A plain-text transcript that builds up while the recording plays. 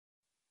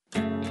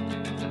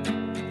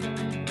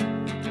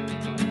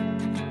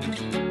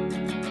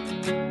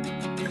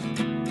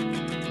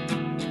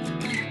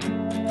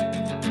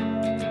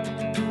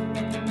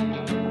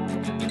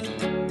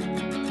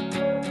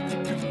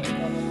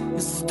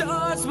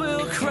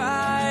will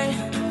cry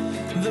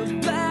the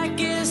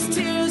blackest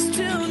tears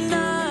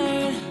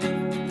tonight.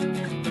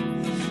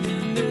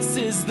 And this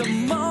is the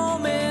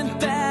moment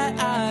that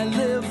I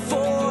live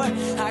for.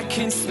 I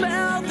can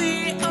smell the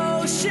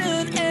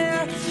ocean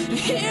air, and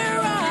here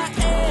I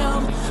am,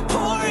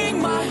 pouring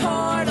my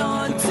heart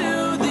onto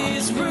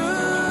these rooftops.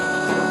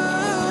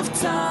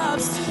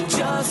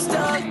 Just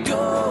a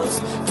ghost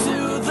to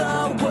the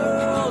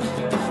world.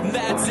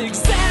 That's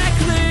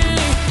exactly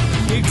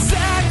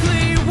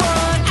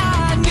what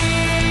I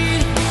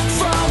need.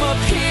 From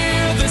up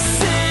here, the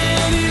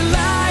city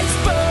lights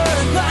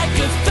burn like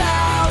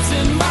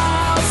 1,000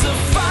 miles of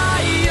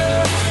fire,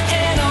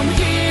 and I'm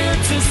here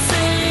to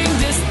sing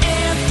this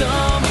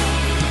anthem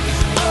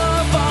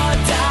of our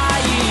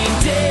dying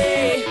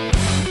day.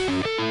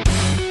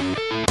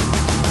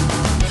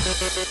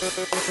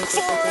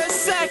 For a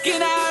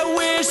second, I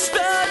wish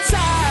the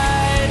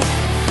tide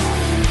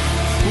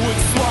would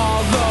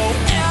swallow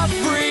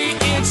every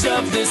inch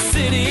of this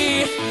city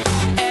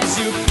as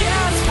you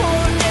gather